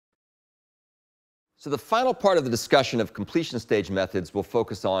So the final part of the discussion of completion stage methods will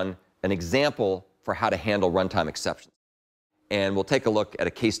focus on an example for how to handle runtime exceptions. And we'll take a look at a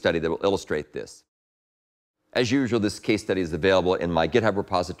case study that will illustrate this. As usual, this case study is available in my GitHub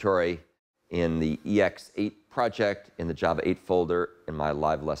repository, in the EX8 project, in the Java 8 folder, in my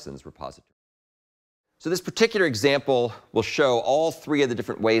live lessons repository. So this particular example will show all three of the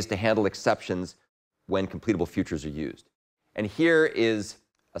different ways to handle exceptions when completable futures are used. And here is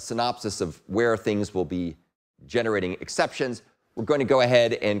a synopsis of where things will be generating exceptions. We're going to go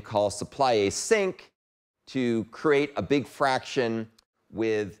ahead and call supply async to create a big fraction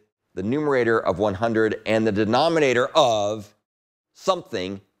with the numerator of 100 and the denominator of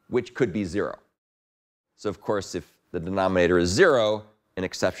something which could be 0. So of course, if the denominator is 0, an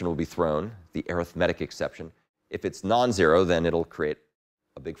exception will be thrown, the arithmetic exception. If it's non-zero, then it'll create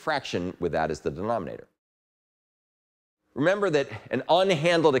a big fraction with that as the denominator. Remember that an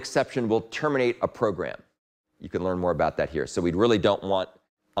unhandled exception will terminate a program. You can learn more about that here. So we really don't want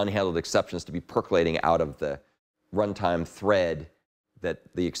unhandled exceptions to be percolating out of the runtime thread that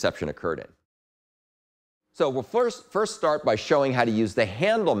the exception occurred in. So we'll first start by showing how to use the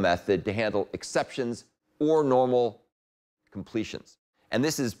handle method to handle exceptions or normal completions. And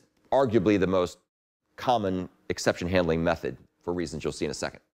this is arguably the most common exception handling method for reasons you'll see in a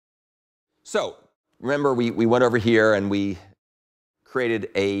second. So remember, we went over here and we created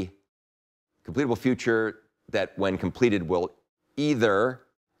a completable future that, when completed, will either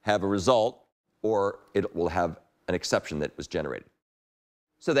have a result or it will have an exception that was generated.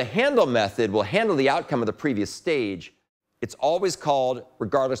 So the handle method will handle the outcome of the previous stage. It's always called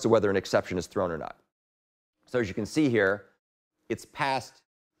regardless of whether an exception is thrown or not. So as you can see here, it's passed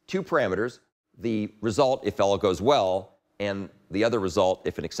two parameters, the result if all goes well, and the other result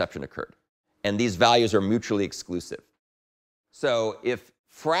if an exception occurred. And these values are mutually exclusive. So if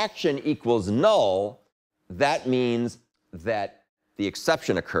fraction equals null, that means that the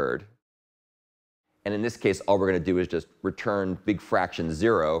exception occurred. And in this case, all we're going to do is just return big fraction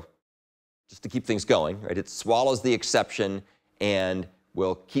 0, just to keep things going, right? It swallows the exception and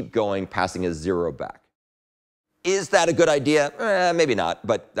will keep going, passing a 0 back. Is that a good idea? Maybe not,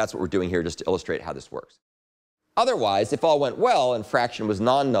 but that's what we're doing here just to illustrate how this works. Otherwise, if all went well and fraction was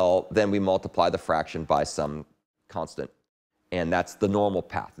non-null, then we multiply the fraction by some constant. And that's the normal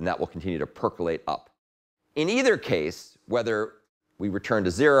path, and that will continue to percolate up. In either case, whether we return to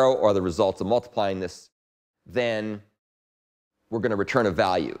 0 or the results of multiplying this, then we're going to return a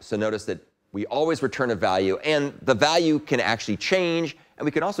value. So notice that we always return a value, and the value can actually change, and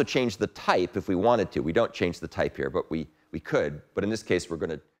we can also change the type if we wanted to. We don't change the type here, but we could. But in this case, we're going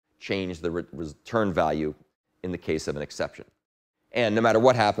to change the return value in the case of an exception. And no matter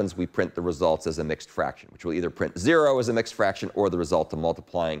what happens, we print the results as a mixed fraction, which will either print 0 as a mixed fraction or the result of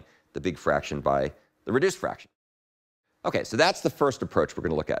multiplying the big fraction by the reduced fraction. OK, so that's the first approach we're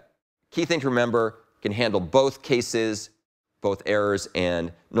going to look at. Key thing to remember, can handle both cases, both errors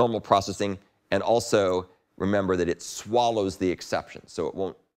and normal processing. And also remember that it swallows the exception, so it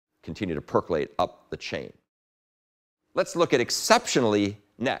won't continue to percolate up the chain. Let's look at exceptionally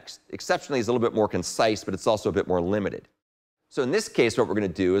next. Exceptionally is a little bit more concise, but it's also a bit more limited. So in this case, what we're going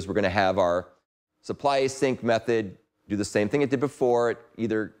to do is we're going to have our supply async method do the same thing it did before. It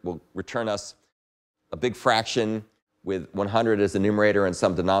either will return us a big fraction with 100 as the numerator and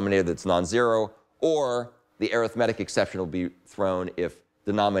some denominator that's non-zero, or the arithmetic exception will be thrown if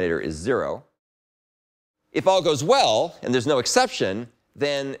denominator is 0. If all goes well and there's no exception,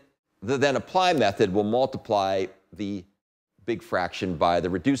 then the then apply method will multiply the big fraction by the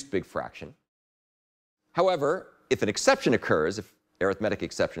reduced big fraction. However, if an exception occurs, if arithmetic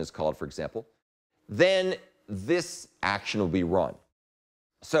exception is called, for example, then this action will be run.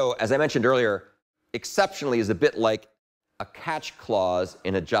 So as I mentioned earlier, exceptionally is a bit like a catch clause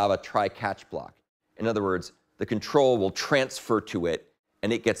in a Java try-catch block. In other words, the control will transfer to it,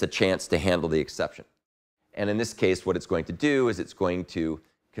 and it gets a chance to handle the exception. And in this case, what it's going to do is it's going to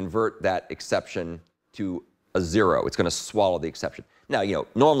convert that exception to a 0. It's going to swallow the exception. Now,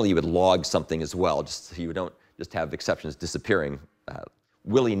 normally you would log something as well, just so you don't just have exceptions disappearing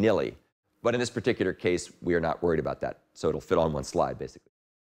willy-nilly. But in this particular case, we are not worried about that. So it'll fit on one slide, basically.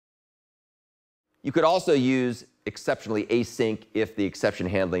 You could also use exceptionally async if the exception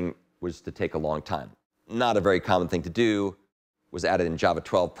handling was to take a long time. Not a very common thing to do. Was added in Java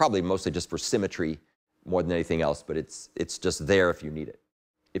 12, probably mostly just for symmetry more than anything else. But it's just there if you need it,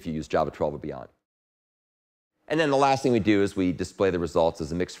 if you use Java 12 or beyond. And then the last thing we do is we display the results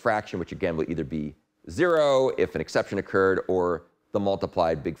as a mixed fraction, which again will either be 0 if an exception occurred, or the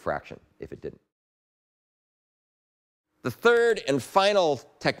multiplied big fraction if it didn't. The third and final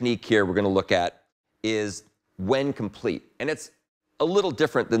technique here we're going to look at is whenComplete. And it's a little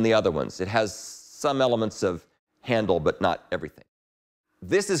different than the other ones. It has some elements of handle, but not everything.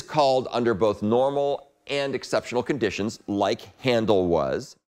 This is called under both normal and exceptional conditions, like handle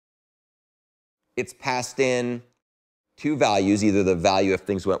was. It's passed in two values, either the value if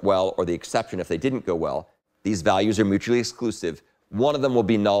things went well or the exception if they didn't go well. These values are mutually exclusive. One of them will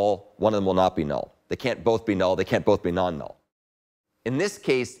be null, one of them will not be null. They can't both be null, they can't both be non-null. In this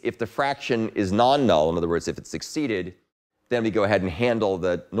case, if the fraction is non-null, in other words, if it's exceeded, then we go ahead and handle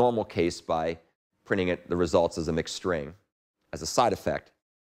the normal case by printing the results as a mixed string as a side effect.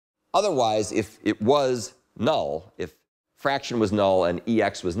 Otherwise, if it was null, if fraction was null and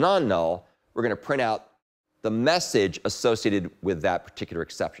EX was non-null, we're going to print out the message associated with that particular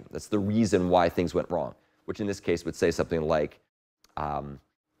exception. That's the reason why things went wrong, which in this case would say something like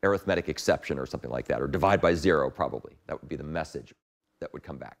arithmetic exception or something like that, or divide by 0 probably. That would be the message that would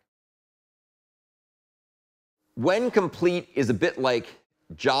come back. whenComplete is a bit like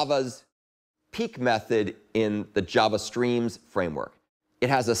Java's peek method in the Java Streams framework. It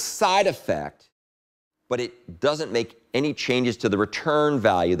has a side effect, but it doesn't make any changes to the return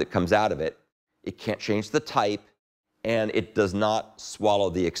value that comes out of it. It can't change the type, and it does not swallow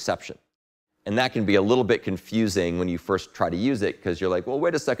the exception. And that can be a little bit confusing when you first try to use it, because you're like, well,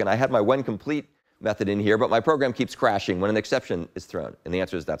 wait a second, I had my whenComplete method in here, but my program keeps crashing when an exception is thrown. And the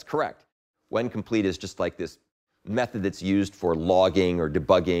answer is that's correct. whenComplete is just like this method that's used for logging or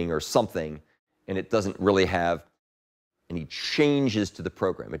debugging or something, and it doesn't really have any changes to the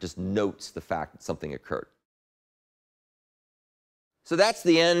program. It just notes the fact that something occurred. So that's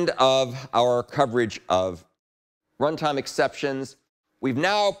the end of our coverage of runtime exceptions. We've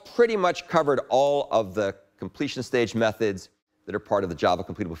now pretty much covered all of the completion stage methods that are part of the Java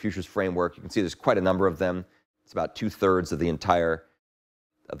Completable Futures framework. You can see there's quite a number of them. It's about 2/3 of the entire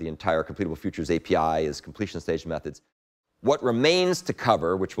Completable Futures API is completion stage methods. What remains to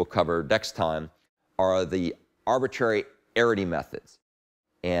cover, which we'll cover next time, are the arbitrary arity methods.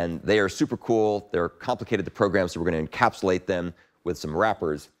 And they are super cool. They're complicated to program, so we're going to encapsulate them with some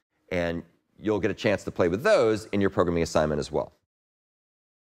wrappers. And you'll get a chance to play with those in your programming assignment as well.